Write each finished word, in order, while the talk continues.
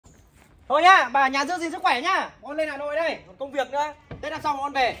Thôi nhá, bà nhà giữ gìn sức khỏe nhá. Con lên Hà Nội đây, còn công việc nữa. Tết Xong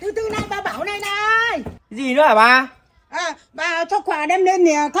con về. Từ từ này bà bảo này này. Cái gì nữa hả bà? Bà cho quà đem lên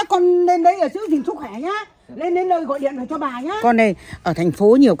nè, các con lên đấy ở giữ gìn sức khỏe nhá. Lên đến nơi gọi điện phải cho bà nhá. Con này ở thành phố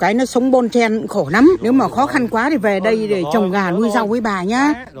nhiều cái nó sống bon chen khổ lắm. Nếu mà khó khăn quá thì về đây để trồng gà nuôi rau với bà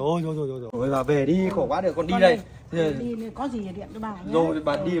nhá. Rồi bà về đi, khổ quá được con đi đây. Đi có gì điện cho bà nhá. Rồi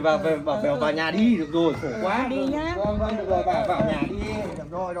bà đi vào nhà đi được rồi, khổ quá. Đi nhá. Vâng được rồi, bà vào nhà đi. Được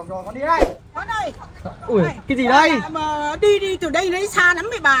rồi, con đi đây. Con ơi. Ui, cái gì đây? Mà đi từ đây đấy xa lắm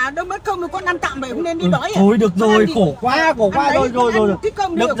với bà, đâu mất công đâu con ăn tạm vậy không nên đi đói. Thôi được rồi, khổ quá rồi.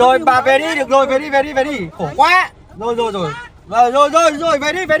 Được rồi, bà về đi, được rồi, về đi. Khổ quá. Rồi,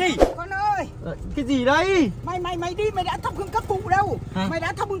 về đi. Con ơi. Cái gì đây? Mày đi, mày đã thắp hương các cụ đâu. Mày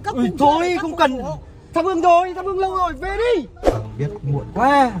đã thắp hương các cụ. Thôi không cần. Thắp hương lâu rồi, về đi. Biết muộn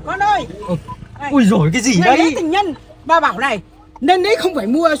quá. Con ơi. Ui rồi cái gì đây? đấy? Tình nhân, bà bảo này. Nên đấy không phải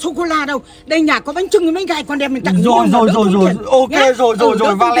mua sô-cô-la đâu. Đây nhà có bánh chưng với bánh gai con đem mình tặng. Rồi. Ok rồi,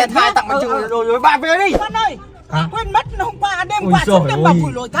 Valentine tặng bánh chưng rồi, bà về đi. Con ơi. Quên mất hôm qua đêm qua xuống đem vào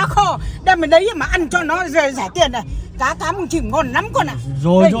củi lồi cá kho. Đem mình đấy mà ăn cho nó rẻ tiền này. Cá mùng chìm ngon lắm con ạ.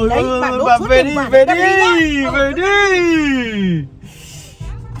 Rồi, bà về đi.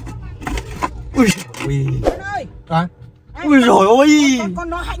 Ui. Con ơi. Ui rồi ôi. Con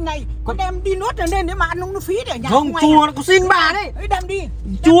nó hạnh này, con đem đi nuốt rồi nên nếu mà ăn nó phí để ở nhà. Không, chua nó có xin bà đấy. Đem đi.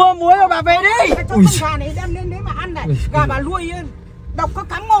 Chua muối rồi bà về đi. Cho con gà này đem lên đấy mà ăn này. Gà bà nuôi độc có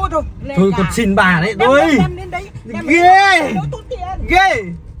cắm ngô thôi. Thôi con xin bà đấy. Đem lên đấy. Ghê. Ghê.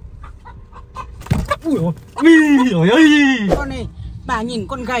 Ui ôi ơi. Con này, bà nhìn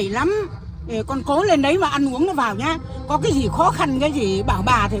con gầy lắm. Con cố lên đấy mà ăn uống nó vào nhá. Có cái gì khó khăn cái gì bảo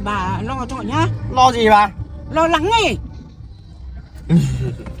bà thì bà lo cho nhá. Lo gì bà? Lo lắng ấy.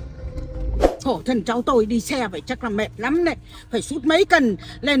 Khổ thân cháu tôi đi xe vậy chắc là mệt lắm đấy. Phải sút mấy cần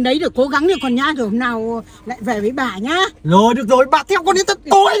lên đấy được cố gắng đi con nhá. Rồi hôm nào lại về với bà nhá. Rồi được rồi, bà theo con đến tận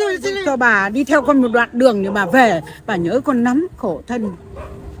tối rồi. Cho bà đi theo con một đoạn đường để bà về. Bà nhớ con lắm, khổ thân.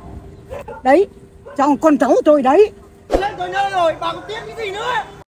 Đấy, con cháu tôi đấy. Lên tôi nhớ rồi, bà còn tiếc cái gì nữa?